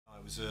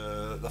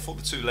I thought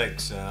the two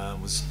legs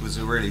was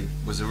a really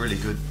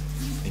good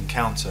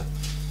encounter.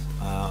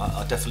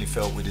 I definitely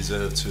felt we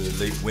deserved to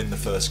win the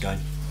first game.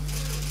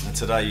 And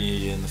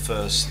today, in the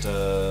first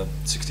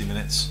 60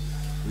 minutes,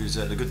 we was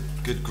at a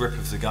good grip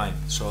of the game.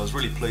 So I was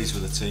really pleased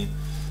with the team.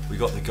 We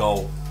got the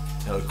goal.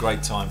 It was a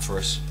great time for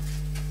us.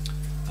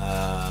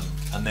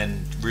 And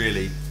then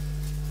really,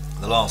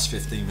 the last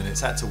 15 minutes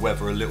had to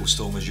weather a little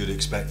storm, as you'd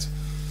expect.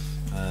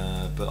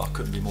 But I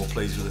couldn't be more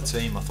pleased with the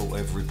team. I thought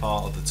every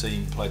part of the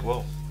team played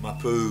well.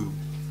 Mapou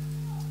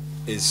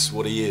is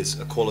what he is,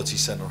 a quality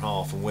centre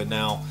half, and we're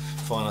now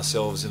find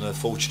ourselves in a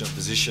fortunate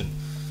position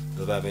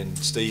of having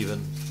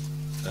Stephen,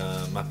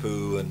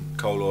 Mapu and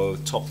Colo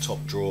top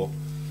draw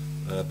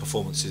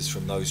performances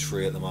from those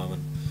three at the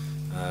moment.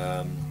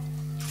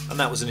 And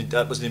that was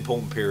an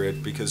important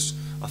period, because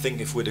I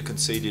think if we'd have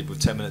conceded with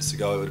 10 minutes to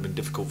go, it would have been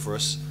difficult for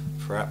us,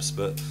 perhaps,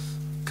 but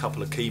a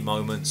couple of key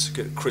moments,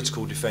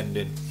 critical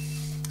defending,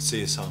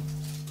 see us home.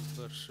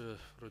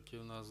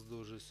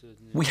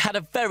 We had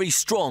a very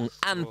strong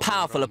and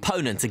powerful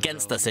opponent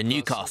against us in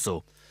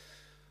Newcastle.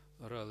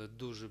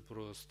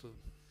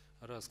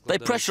 They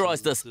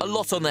pressurised us a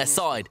lot on their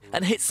side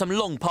and hit some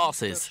long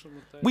passes.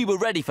 We were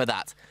ready for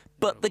that,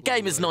 but the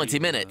game is 90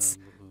 minutes.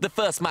 The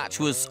first match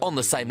was on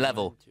the same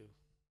level.